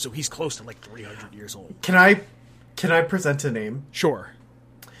 80s, so he's close to like 300 years old. Can I present a name? Sure.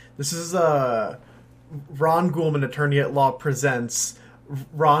 This is Ron Ghoulman, Attorney at Law, presents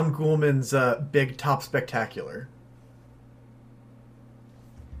Ron Ghoulman's Big Top Spectacular.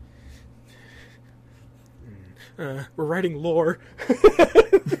 We're writing lore.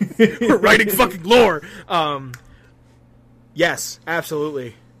 We're writing fucking lore. Yes,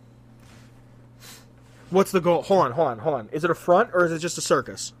 absolutely. What's the goal? Hold on. Is it a front or is it just a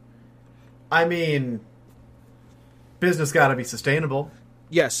circus? I mean, business got to be sustainable.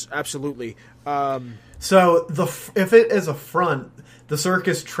 Yes, absolutely. So if it is a front, the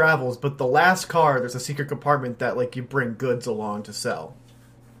circus travels, but the last car, there's a secret compartment that like you bring goods along to sell.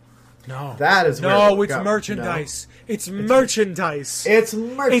 No, that is it's merchandise. No? It's merchandise. It's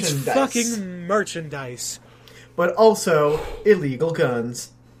merchandise. It's fucking merchandise. But also illegal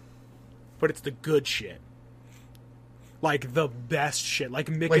guns. But it's the good shit, like the best shit, like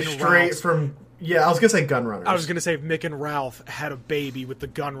Mick like and straight Ralph. From. Yeah, I was gonna say gun runners. I was gonna say if Mick and Ralph had a baby with the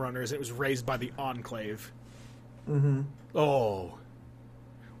gun runners, it was raised by the Enclave. Mm-hmm. Oh.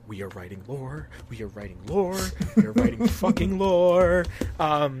 We are writing lore. We are writing lore. We are writing fucking lore.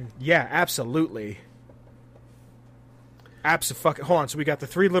 Yeah, absolutely. Hold on. So we got the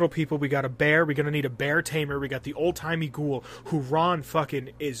 3 little people. We got a bear. We're gonna need a bear tamer. We got the old timey ghoul who Ron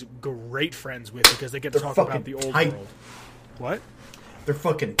fucking is great friends with because they get to talk about the old world. What? They're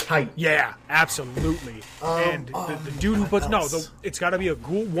fucking tight. Yeah, absolutely. And the dude who puts it's got to be a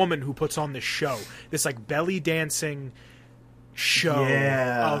ghoul woman who puts on this show. This like belly dancing show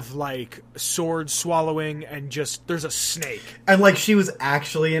of like sword swallowing and just there's a snake and like she was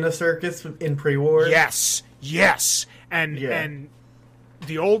actually in a circus in pre-war. Yes and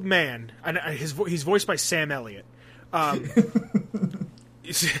the old man and he's voiced by Sam Elliott. The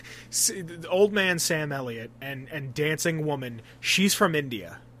old man Sam Elliott and dancing woman, she's from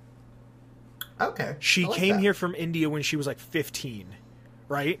India. Okay, she came here from India when she was like 15,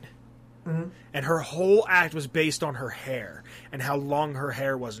 right? Mm-hmm. And her whole act was based on her hair and how long her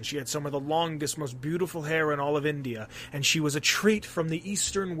hair was. And she had some of the longest, most beautiful hair in all of India. And she was a treat from the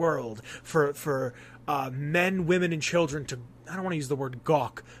Eastern world for men, women, and children to, I don't want to use the word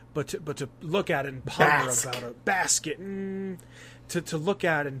gawk, but to look at and ponder about a basket. To look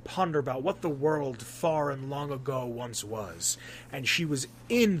at and ponder about what the world far and long ago once was. And she was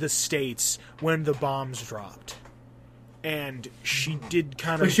in the States when the bombs dropped. And she did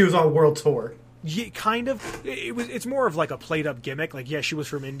kind of... Like she was on world tour. Yeah, kind of. It's more of like a played-up gimmick. Like, yeah, she was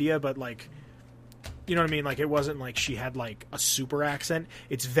from India, but like... You know what I mean? Like, it wasn't like she had like a super accent.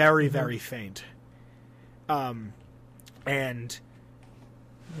 It's very, very faint. And...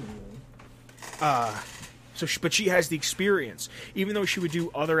 But she has the experience. Even though she would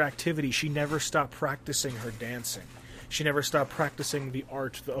do other activities, she never stopped practicing her dancing. She never stopped practicing the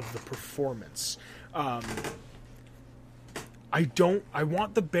art of the performance. I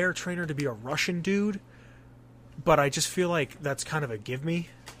want the bear trainer to be a Russian dude, but I just feel like that's kind of a give me.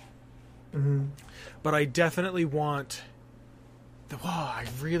 Mm-hmm. But I definitely want... I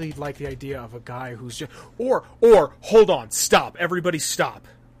really like the idea of a guy who's just... Or, hold on, stop. Everybody stop.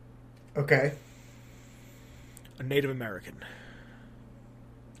 Okay. A Native American.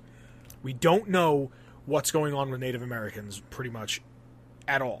 We don't know what's going on with Native Americans pretty much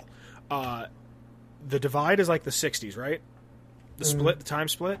at all. The Divide is like the 60s, right? the time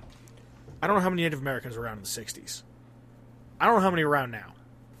split. I don't know how many Native Americans were around in the 60s. I don't know how many are around now.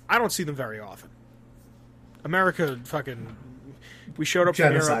 I don't see them very often. America fucking... We showed up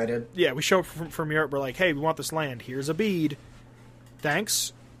from Genocided. Europe. Yeah, we showed up from Europe. We're like, hey, we want this land. Here's a bead.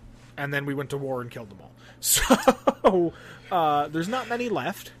 Thanks. And then we went to war and killed them all. So, there's not many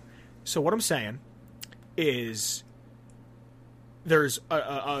left. So what I'm saying is there's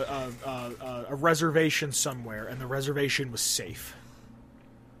a reservation somewhere, and the reservation was safe.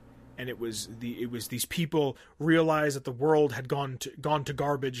 And it was these people realized that the world had gone to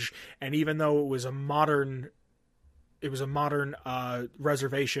garbage, and even though it was a modern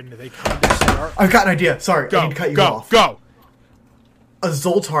reservation, they kind of start. I've got an idea. Sorry, I need to cut you off. Go. A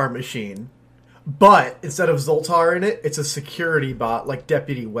Zoltar machine, but instead of Zoltar in it, it's a security bot like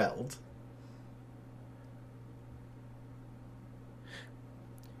Deputy Weld.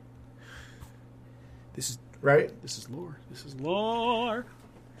 This is right. This is lore. This is lore.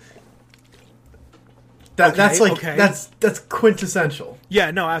 That's quintessential.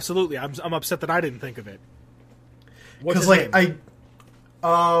 Yeah, no, absolutely. I'm upset that I didn't think of it. Because I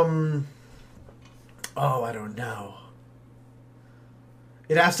don't know.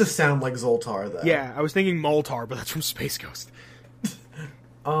 It has to sound like Zoltar, though. Yeah, I was thinking Moltar, but that's from Space Ghost.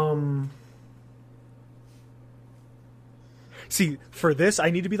 See, for this, I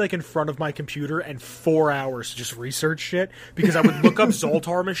need to be like in front of my computer and 4 hours to just research shit, because I would look up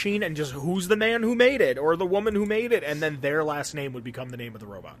Zoltar machine and just who's the man who made it or the woman who made it, and then their last name would become the name of the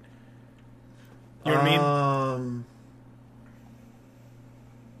robot. You know what I mean? I'm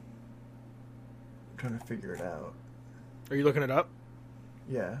trying to figure it out. Are you looking it up?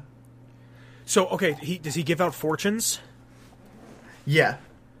 Yeah. So, okay, does he give out fortunes? Yeah.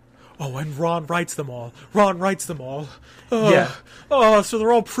 Oh, and Ron writes them all. Yeah. Oh, so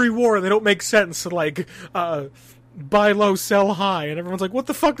they're all pre-war and they don't make sense. So, like, buy low, sell high. And everyone's like, what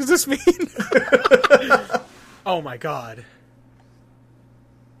the fuck does this mean? Oh, my God.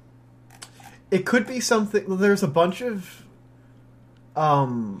 It could be something... There's a bunch of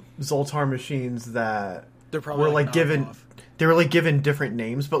Zoltar machines that were, like, given... They were, like, given different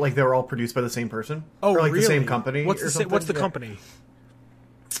names, but, like, they were all produced by the same person. Oh, or, like, really? the same company. What's the company?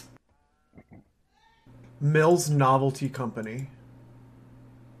 Mills Novelty Company.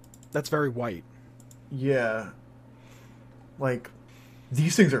 That's very white. Yeah. Like,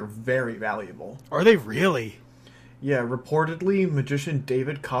 these things are very valuable. Are they really? Yeah, reportedly, magician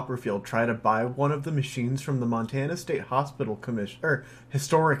David Copperfield tried to buy one of the machines from the Montana State Hospital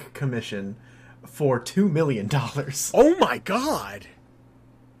Historic Commission for $2 million. Oh my God!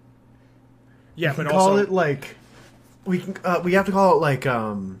 Yeah, but also... We have to call it, like,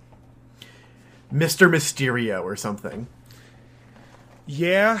 Mr. Mysterio or something.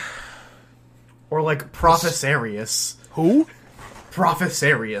 Yeah. Or like Professorius. Who?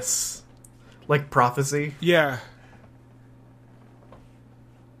 Professorius. Like prophecy. Yeah.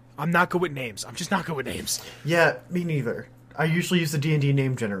 I'm not good with names. I'm just not good with names. Yeah, me neither. I usually use the D&D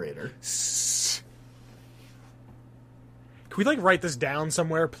name generator. Can we, like, write this down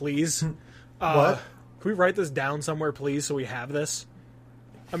somewhere, please? What? Can we write this down somewhere, please, so we have this?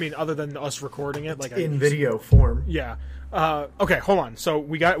 I mean, other than us recording it, like in video form. Yeah. Okay, hold on. So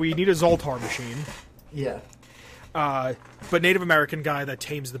we need a Zoltar machine. Yeah. But Native American guy that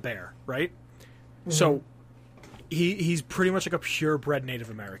tames the bear, right? Mm-hmm. So he's pretty much like a purebred Native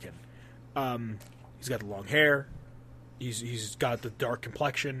American. He's got the long hair. He's got the dark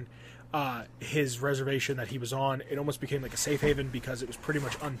complexion. His reservation that he was on, it almost became like a safe haven because it was pretty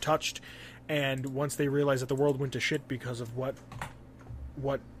much untouched. And once they realized that the world went to shit because of what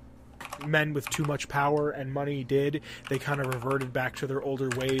men with too much power and money did, they kind of reverted back to their older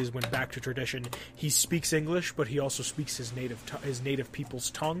ways, went back to tradition. He speaks English, but he also speaks his native people's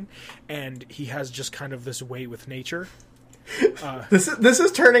tongue, and he has just kind of this way with nature. This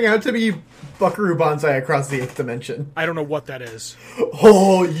is turning out to be Buckaroo Banzai Across the Eighth Dimension. I don't know what that is.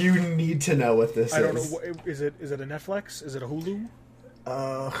 Oh, you need to know what this is. I don't know. Is it a Netflix? Is it a Hulu?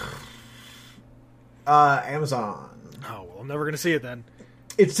 Amazon. Oh, well, I'm never going to see it then.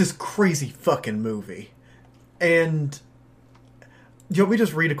 It's this crazy fucking movie. And do you want me to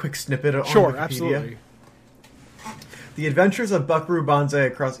just read a quick snippet on Sure, Wikipedia? Absolutely. The Adventures of Buckaroo Banzai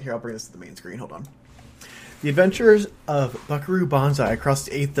Across... Here, I'll bring this to the main screen. Hold on. The Adventures of Buckaroo Banzai Across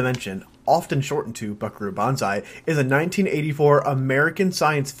the Eighth Dimension, often shortened to Buckaroo Banzai, is a 1984 American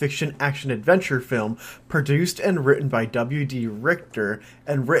science fiction action-adventure film produced and written by W.D. Richter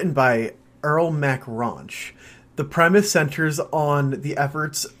and written by Earl Mac Raunch. The premise centers on the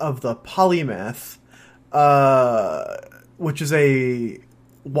efforts of the Polymath, which is a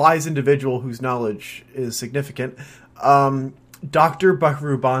wise individual whose knowledge is significant, Dr.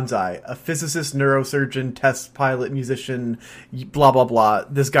 Buckaroo Banzai, a physicist, neurosurgeon, test pilot, musician, blah, blah, blah.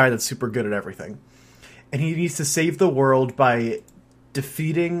 This guy that's super good at everything. And he needs to save the world by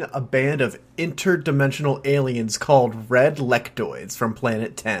defeating a band of interdimensional aliens called Red Lectoids from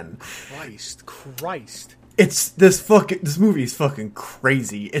Planet 10. Christ. It's this movie is fucking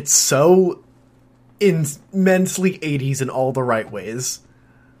crazy. It's so immensely 80s in all the right ways.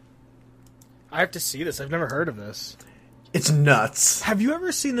 I have to see this. I've never heard of this. It's nuts. Have you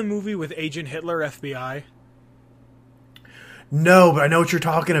ever seen the movie with Agent Hitler, FBI? No, but I know what you're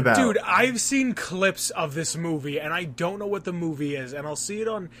talking about. Dude, I've seen clips of this movie, and I don't know what the movie is, and I'll see it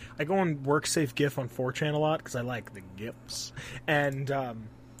on... I go on WorkSafe GIF on 4chan a lot, because I like the GIFs. And,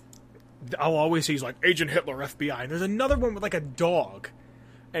 I'll always see, he's like, Agent Hitler, FBI. And there's another one with, like, a dog.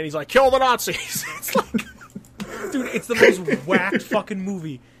 And he's like, kill the Nazis! It's like... Dude, it's the most whacked fucking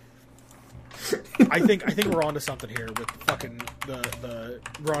movie. I think we're onto something here with fucking the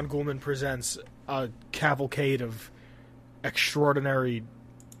Ron Goulman presents a cavalcade of extraordinary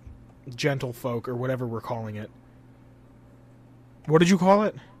gentlefolk, or whatever we're calling it. What did you call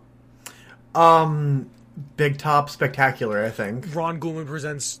it? Big Top Spectacular, I think. Ron Goulman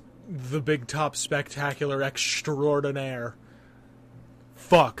presents the Big Top Spectacular Extraordinaire.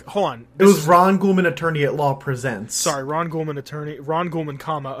 Fuck. Hold on. It was Ron Goulman, Attorney at Law presents. Sorry, Ron Goulman,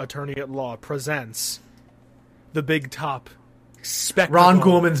 Attorney at Law presents the Big Top Spectacular. Ron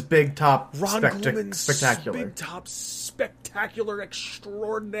Goulman's Big Top Goulman's Spectacular. Big Top Spectacular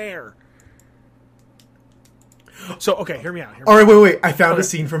Extraordinaire. So, okay, hear me out. Alright, wait. I found a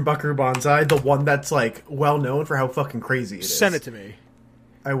scene from Buckaroo Banzai, the one that's, like, well known for how fucking crazy it is. Send it to me.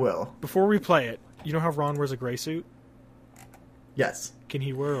 I will. Before we play it, you know how Ron wears a gray suit? Yes. Can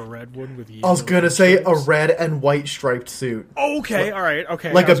he wear a red one with yellow? I was gonna say a red and white striped suit. Okay, alright,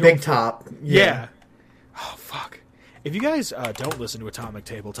 okay. Like a big top. Yeah. Oh, fuck. If you guys don't listen to Atomic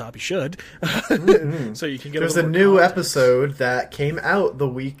Tabletop, you should. So you can get There's a a little new more episode that came out the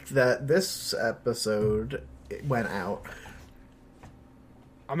week that this episode went out.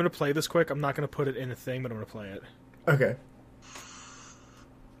 I'm going to play this quick. I'm not going to put it in a thing, but I'm going to play it. Okay.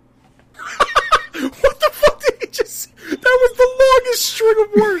 What the fuck did he just... That was the longest string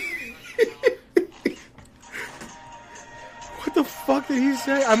of words. What the fuck did he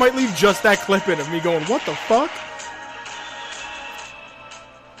say? I might leave just that clip in of me going, what the fuck?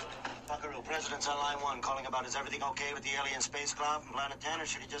 Buckaroo, President's on line 1 calling about is everything okay with the alien spacecraft from Planet 10, or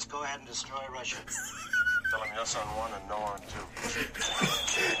should he just go ahead and destroy Russia? Tell him yes on 1 and no on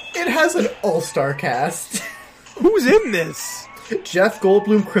 2. It has an all-star cast. Who's in this? Jeff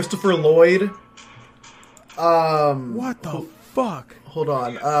Goldblum, Christopher Lloyd. What the fuck? Hold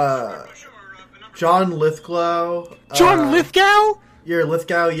on. John Lithgow. John Lithgow? Yeah,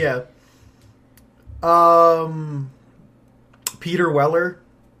 Lithgow, yeah. Peter Weller.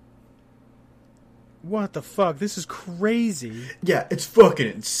 What the fuck? This is crazy. Yeah, it's fucking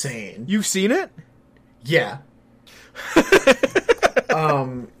insane. You've seen it? Yeah.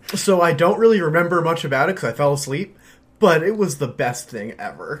 So I don't really remember much about it because I fell asleep, but it was the best thing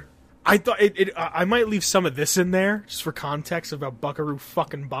ever. I thought I might leave some of this in there just for context about Buckaroo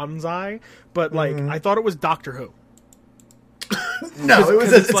fucking Banzai, but like I thought it was Doctor Who. No,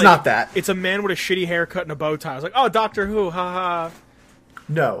 it's like, not that. It's a man with a shitty haircut and a bow tie. I was like, oh, Doctor Who, haha.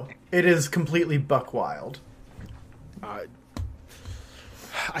 No, it is completely buck wild. I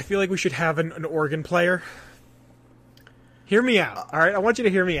feel like we should have an organ player. Hear me out, all right? I want you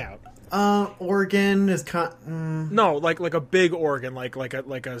to hear me out. Organ is No, like a big organ, like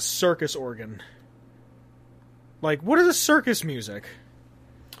a circus organ. Like, what is a circus music?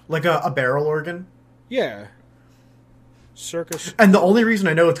 like a barrel organ. Yeah. Circus. And the only reason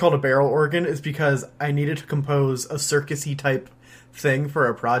I know it's called a barrel organ is because I needed to compose a circusy type thing for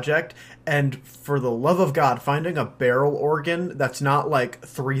a project, and for the love of God, finding a barrel organ that's not like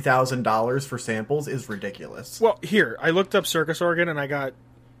 $3,000 for samples is ridiculous. Well, here, I looked up circus organ and I got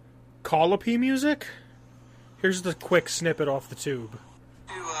Colopy music. Here's the quick snippet off the tube.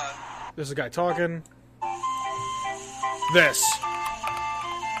 There's a guy talking. This.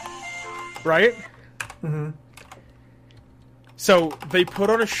 Right? Mm-hmm. So they put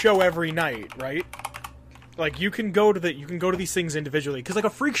on a show every night, right? Like you can go to these things individually because like a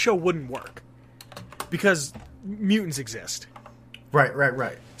freak show wouldn't work because mutants exist. Right.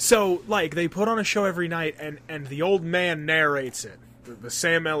 So like they put on a show every night and the old man narrates it. The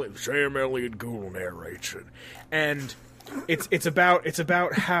Sam Elliott Gould narrates it, and it's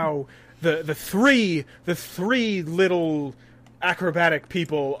about how the three little acrobatic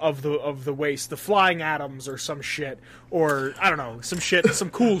people of the waist, the flying atoms or some shit, or I don't know, some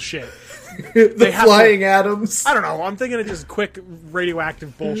cool shit. The flying atoms. I don't know. I'm thinking of just quick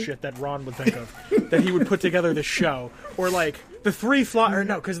radioactive bullshit that Ron would think of, that he would put together the show, or like the three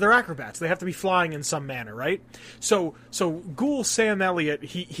because they're acrobats. They have to be flying in some manner, right? So Ghoul Sam Elliott,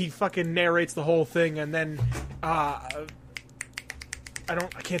 he fucking narrates the whole thing, and then I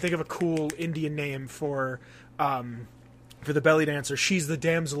can't think of a cool Indian name for the belly dancer. She's the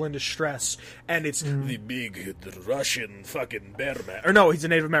damsel in distress, and it's the Russian fucking bear man. Or no, he's a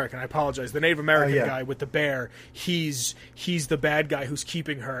Native American. I apologize. The Native American guy with the bear. He's the bad guy who's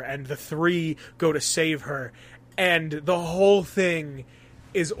keeping her, and the three go to save her, and the whole thing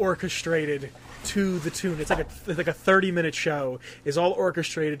is orchestrated to the tune. It's like a 30-minute show. Is all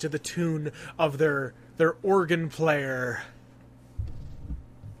orchestrated to the tune of their organ player,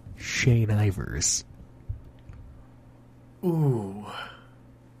 Shane Ivers. Ooh,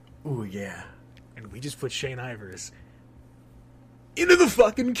 yeah. And we just put Shane Ivers into the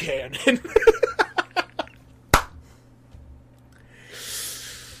fucking cannon.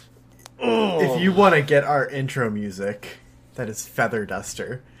 If you want to get our intro music, that is Feather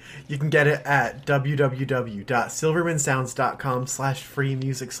Duster, you can get it at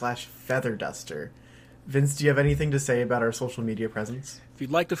www.silvermansounds.com/freemusic/featherduster. Vince, do you have anything to say about our social media presence? If you'd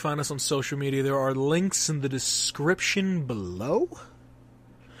like to find us on social media, there are links in the description below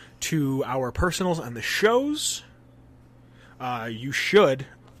to our personals and the shows. You should,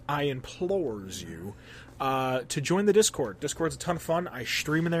 I implores you, to join the Discord. Discord's a ton of fun. I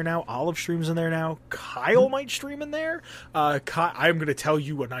stream in there now. Olive streams in there now. Kyle might stream in there. I'm going to tell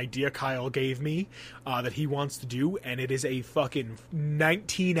you an idea Kyle gave me that he wants to do, and it is a fucking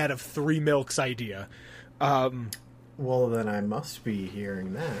 19 out of 3 milks idea. Well, then I must be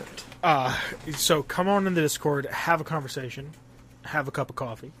hearing that. So come on in the Discord, have a conversation, have a cup of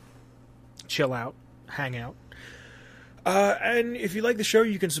coffee, chill out, hang out. And if you like the show,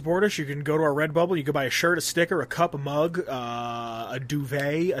 you can support us. You can go to our Redbubble. You can buy a shirt, a sticker, a cup, a mug, a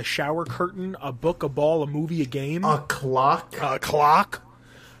duvet, a shower curtain, a book, a ball, a movie, a game. A clock. A clock.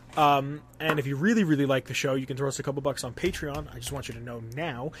 And if you really, really like the show, you can throw us a couple bucks on Patreon. I just want you to know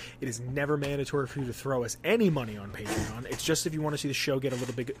now, it is never mandatory for you to throw us any money on Patreon. It's just if you want to see the show get a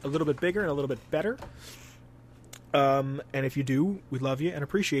little bit bigger and a little bit better. And if you do, we love you and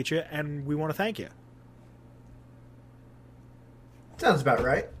appreciate you, and we want to thank you. Sounds about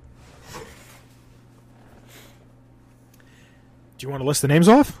right. Do you want to list the names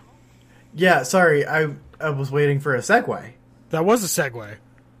off? Yeah, sorry, I was waiting for a segue. That was a segue.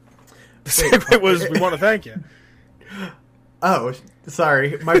 The segue was, we want to thank you. Oh,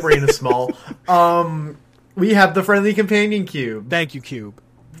 sorry, my brain is small. We have the Friendly Companion Cube. Thank you, Cube.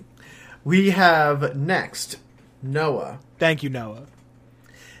 We have next Noah. Thank you, Noah.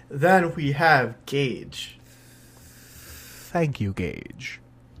 Then we have Gage. Thank you, Gage.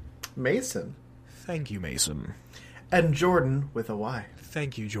 Mason. Thank you, Mason. And Jordan with a Y.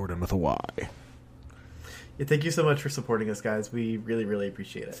 Thank you, Jordan with a Y. Yeah, thank you so much for supporting us, guys. We really, really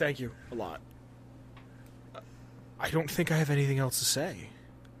appreciate it. Thank you a lot. I don't think I have anything else to say.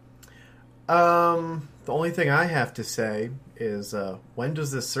 The only thing I have to say is, when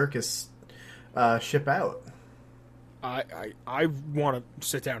does this circus ship out? I want to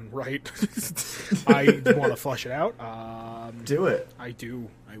sit down and write. I want to flush it out. Do it. I do.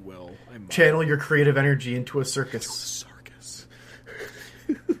 I will. Channel your creative energy into a circus. Circus.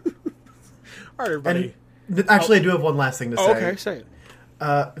 All right, everybody. And actually, I do have one last thing to say. Okay, say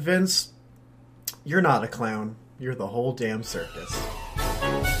it. Vince, you're not a clown. You're the whole damn circus.